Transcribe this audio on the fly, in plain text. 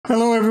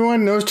Hello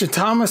everyone,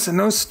 Nostradamus and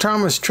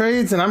Nostradamus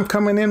Trades, and I'm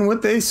coming in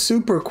with a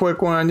super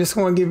quick one. I just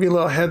want to give you a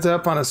little heads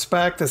up on a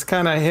SPAC that's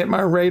kind of hit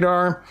my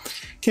radar.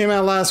 Came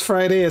out last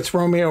Friday. It's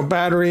Romeo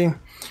Battery.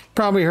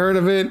 Probably heard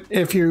of it.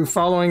 If you're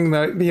following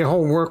the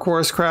whole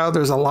Workhorse crowd,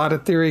 there's a lot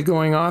of theory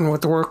going on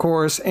with the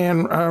Workhorse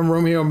and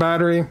Romeo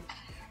Battery.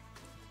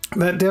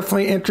 That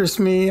definitely interests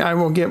me. I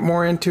will get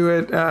more into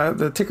it.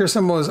 The ticker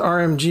symbol is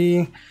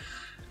RMG.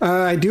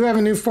 I do have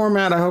a new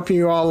format I hope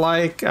you all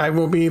like. I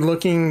will be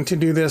looking to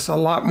do this a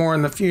lot more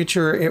in the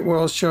future. It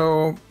will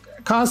show,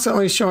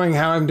 constantly showing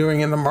how I'm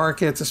doing in the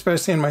markets,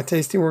 especially in my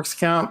Tastyworks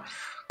account.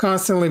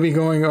 Constantly be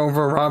going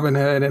over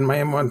Robinhood and my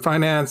M1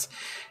 Finance.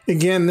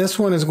 Again, this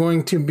one is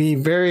going to be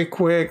very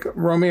quick.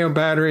 Romeo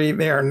Battery,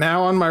 they are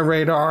now on my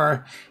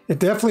radar. It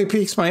definitely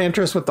piques my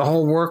interest with the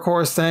whole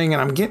Workhorse thing,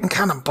 and I'm getting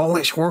kind of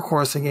bullish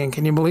Workhorse again.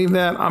 Can you believe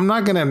that? I'm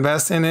not going to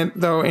invest in it,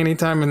 though,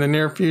 anytime in the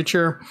near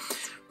future.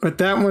 But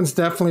that one's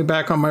definitely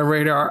back on my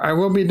radar. I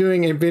will be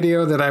doing a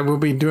video that I will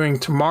be doing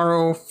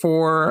tomorrow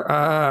for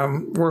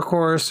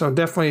Workhorse. So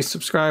definitely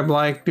subscribe,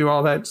 like, do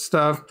all that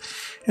stuff.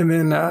 And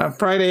then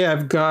Friday,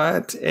 I've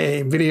got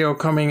a video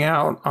coming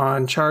out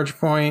on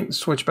ChargePoint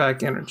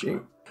Switchback Energy.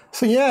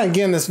 So yeah,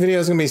 again, this video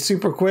is going to be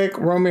super quick.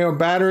 Romeo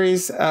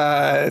Batteries,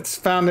 it's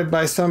founded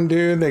by some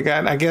dude.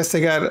 I guess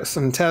they got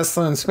some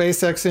Tesla and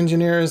SpaceX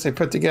engineers. They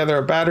put together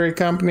a battery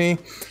company.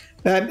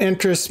 That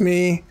interests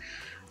me.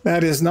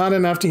 That is not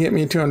enough to get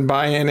me to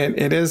buy in it.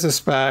 It is a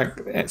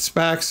SPAC.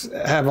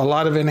 SPACs have a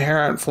lot of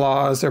inherent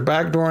flaws. They're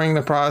backdooring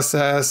the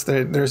process.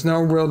 There's no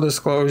real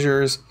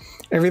disclosures.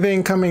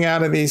 Everything coming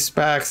out of these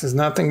SPACs is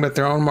nothing but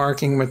their own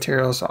marketing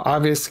material. So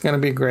obviously going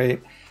to be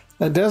great.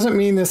 That doesn't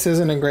mean this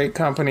isn't a great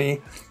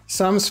company.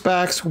 Some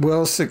SPACs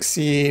will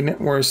succeed.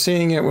 We're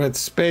seeing it with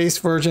Space,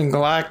 Virgin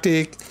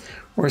Galactic.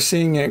 We're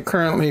seeing it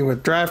currently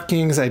with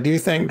DraftKings. I do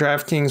think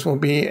DraftKings will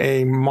be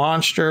a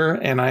monster,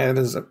 and it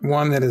is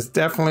one that is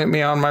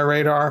definitely on my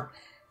radar.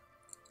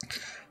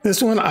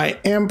 This one I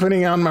am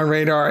putting on my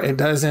radar. It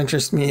does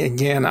interest me.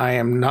 Again, I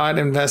am not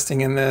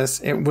investing in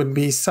this. It would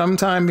be some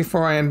time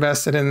before I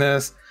invested in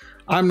this.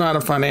 I'm not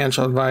a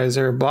financial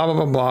advisor, blah, blah,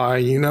 blah, blah.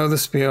 You know the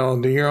spiel.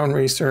 Do your own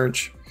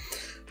research.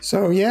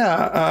 So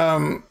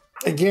yeah,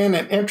 again,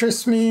 it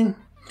interests me.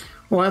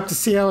 We'll have to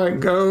see how it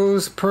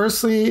goes.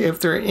 Personally, if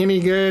they're any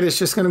good, it's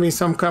just going to be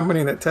some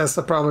company that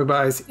Tesla probably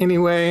buys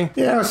anyway.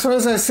 Yeah, so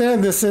as I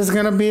said, this is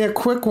going to be a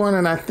quick one,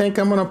 and I think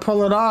I'm going to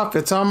pull it off.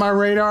 It's on my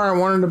radar. I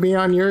want it to be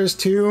on yours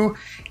too.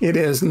 It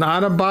is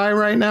not a buy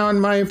right now, in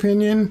my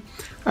opinion.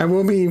 I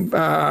will be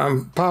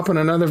popping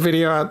another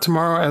video out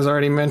tomorrow, as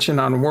already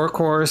mentioned, on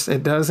Workhorse.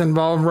 It does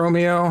involve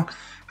Romeo.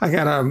 I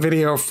got a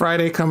video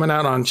Friday coming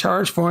out on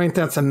ChargePoint.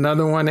 That's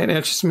another one that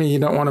interests me. You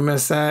don't want to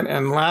miss that.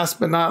 And last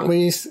but not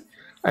least,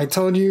 I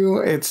told you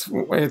it's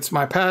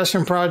my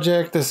passion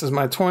project. This is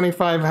my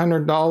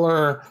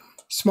 $2,500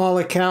 small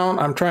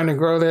account. I'm trying to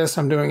grow this.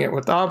 I'm doing it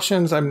with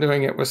options. I'm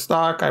doing it with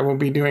stock. I will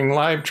be doing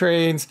live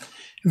trades.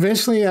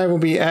 Eventually, I will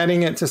be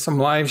adding it to some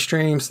live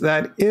streams.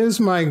 That is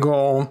my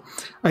goal.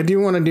 I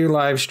do want to do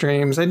live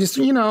streams. I just,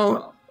 you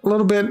know, a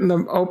little bit in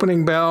the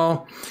opening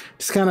bell,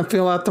 just kind of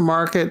feel out the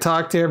market,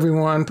 talk to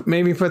everyone,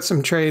 maybe put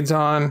some trades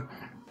on.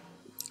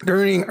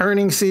 During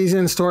earnings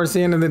seasons, towards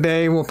the end of the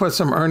day, we'll put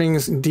some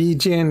earnings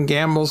degen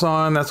gambles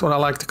on. That's what I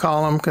like to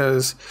call them,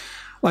 because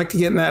I like to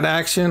get in that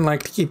action,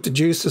 like to keep the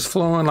juices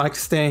flowing, like to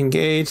stay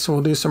engaged. So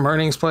we'll do some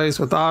earnings plays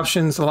with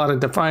options, a lot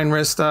of defined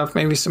risk stuff,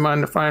 maybe some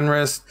undefined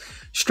risk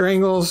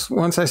strangles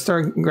once I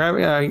start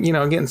grabbing,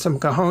 getting some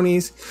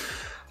cojones.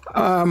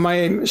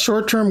 My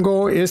short-term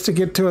goal is to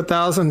get to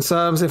 1,000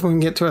 subs. If we can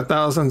get to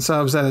 1,000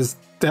 subs, that is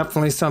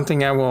definitely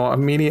something I will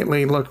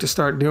immediately look to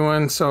start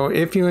doing. So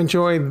if you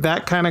enjoy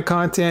that kind of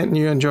content and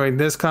you enjoyed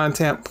this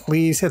content,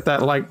 please hit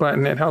that like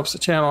button. It helps the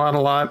channel out a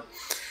lot.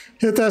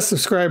 Hit that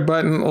subscribe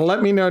button.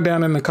 Let me know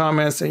down in the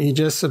comments that you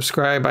just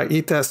subscribe. I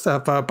eat that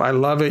stuff up. I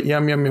love it.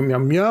 Yum, yum, yum,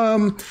 yum,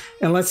 yum.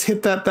 And let's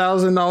hit that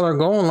 $1,000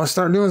 goal and let's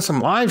start doing some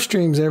live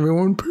streams,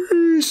 everyone.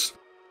 Peace.